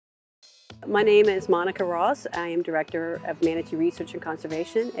My name is Monica Ross. I am Director of Manatee Research and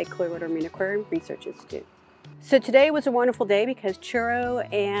Conservation at Clearwater Aquarium Research Institute. So today was a wonderful day because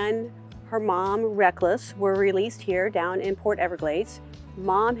Churro and her mom, Reckless, were released here down in Port Everglades.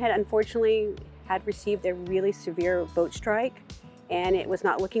 Mom had unfortunately received a really severe boat strike and it was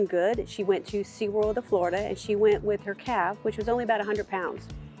not looking good. She went to SeaWorld of Florida and she went with her calf, which was only about 100 pounds.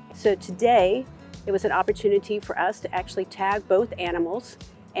 So today it was an opportunity for us to actually tag both animals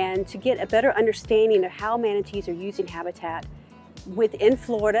and to get a better understanding of how manatees are using habitat within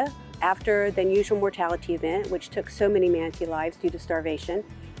Florida after the unusual mortality event, which took so many manatee lives due to starvation,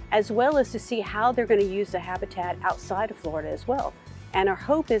 as well as to see how they're going to use the habitat outside of Florida as well. And our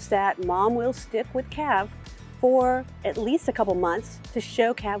hope is that Mom will stick with Cav for at least a couple months to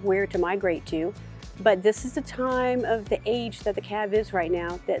show Cav where to migrate to. But this is the time of the age that the Cav is right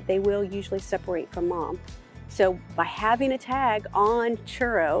now that they will usually separate from Mom. So by having a tag on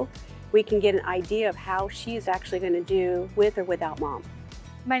Churro, we can get an idea of how she's actually going to do with or without Mom.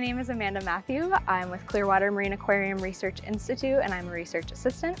 My name is Amanda Matthew. I'm with Clearwater Marine Aquarium Research Institute and I'm a research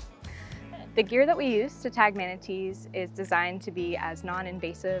assistant. The gear that we use to tag manatees is designed to be as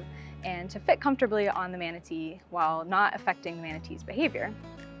non-invasive and to fit comfortably on the manatee while not affecting the manatee's behavior.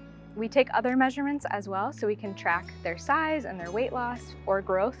 We take other measurements as well so we can track their size and their weight loss or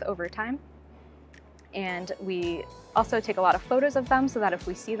growth over time. And we also take a lot of photos of them so that if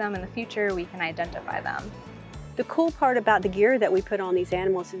we see them in the future, we can identify them. The cool part about the gear that we put on these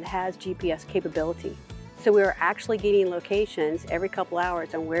animals is it has GPS capability. So we're actually getting locations every couple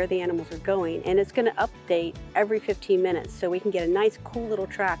hours on where the animals are going, and it's going to update every 15 minutes so we can get a nice cool little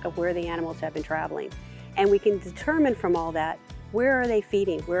track of where the animals have been traveling. And we can determine from all that, where are they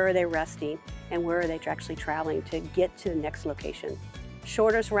feeding, where are they resting, and where are they actually traveling to get to the next location.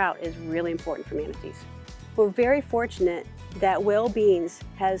 Shortest route is really important for manatees. We're very fortunate that Well-Beings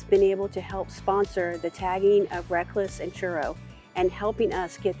has been able to help sponsor the tagging of Reckless and Churro and helping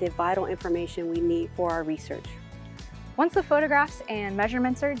us get the vital information we need for our research. Once the photographs and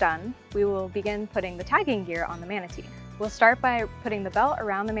measurements are done, we will begin putting the tagging gear on the manatee. We'll start by putting the belt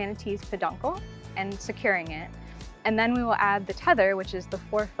around the manatee's peduncle and securing it, and then we will add the tether, which is the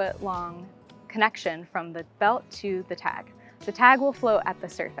 4-foot long connection from the belt to the tag. The tag will float at the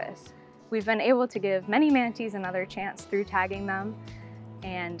surface. We've been able to give many manatees another chance through tagging them,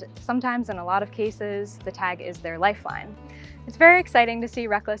 and sometimes in a lot of cases, the tag is their lifeline. It's very exciting to see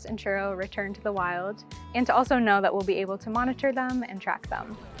Reckless and Churro return to the wild, and to also know that we'll be able to monitor them and track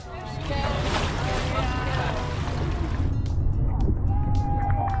them.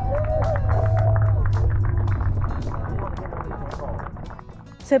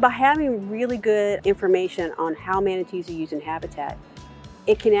 So by having really good information on how manatees are using habitat,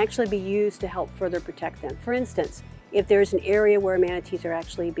 it can actually be used to help further protect them. For instance, if there's an area where manatees are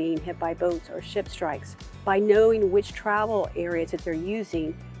actually being hit by boats or ship strikes, by knowing which travel areas that they're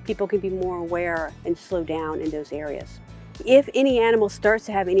using, people can be more aware and slow down in those areas. If any animal starts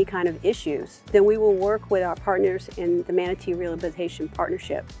to have any kind of issues, then we will work with our partners in the Manatee Rehabilitation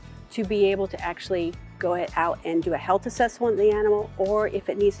Partnership to be able to actually go out and do a health assessment of the animal, or if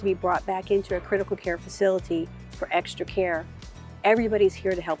it needs to be brought back into a critical care facility for extra care, everybody's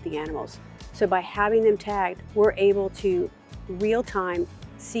here to help the animals. So by having them tagged, we're able to real time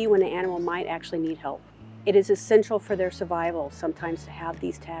see when the animal might actually need help. It is essential for their survival sometimes to have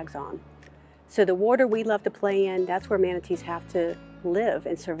these tags on. So the water we love to play in, that's where manatees have to live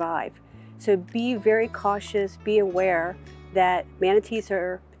and survive. So be very cautious, be aware that manatees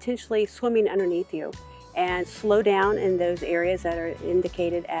are potentially swimming underneath you, and slow down in those areas that are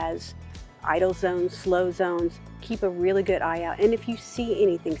indicated as idle zones, slow zones. Keep a really good eye out. And if you see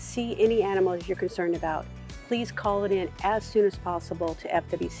anything, see any animals you're concerned about, please call it in as soon as possible to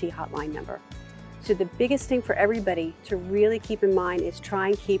FWC hotline number. So the biggest thing for everybody to really keep in mind is try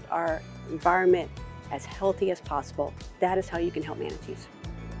and keep our environment as healthy as possible. That is how you can help manatees.